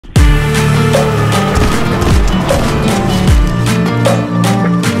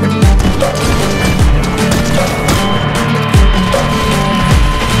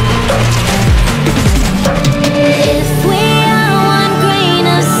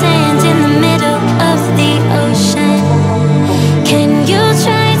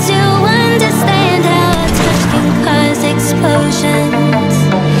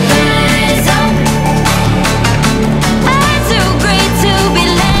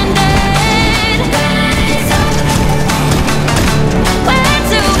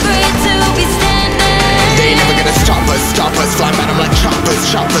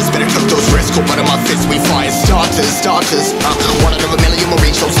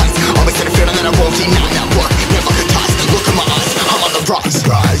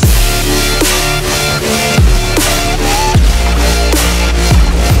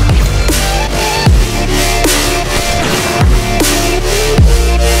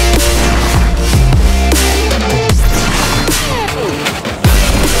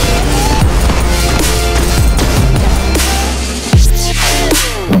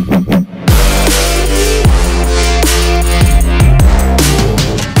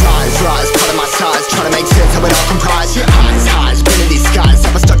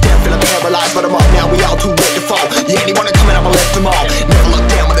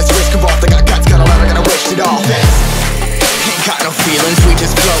we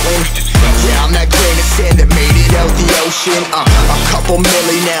just floating. Yeah, I'm that grain of sand that made it out the ocean. A couple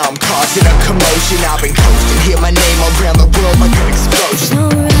milli now, I'm causing a commotion. I've been coasting, hear my name around the world like an explosion. So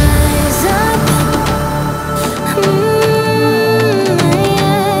rise up,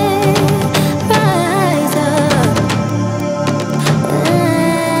 rise up.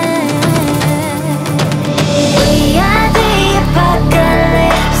 We are the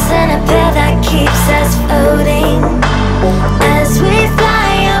apocalypse, and a pill that keeps us floating. As we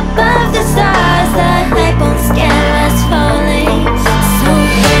fly above the stars, the hype won't scare us falling. So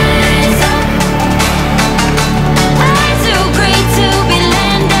rise up. I'm too great to be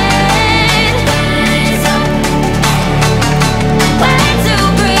landed. Rise up. Way too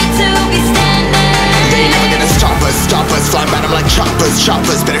great to be standing. They ain't never gonna stop us, fly by them like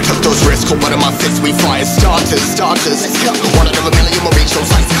choppers. Better tuck those risks, hold one of my fists, we fly as starters. Let's go. One out of a million will reach those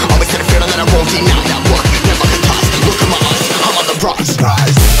heights. Always had a feeling that I won't deny that work. Never could toss, look at my eyes, I'm on the rocks.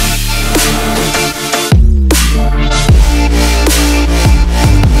 Rise.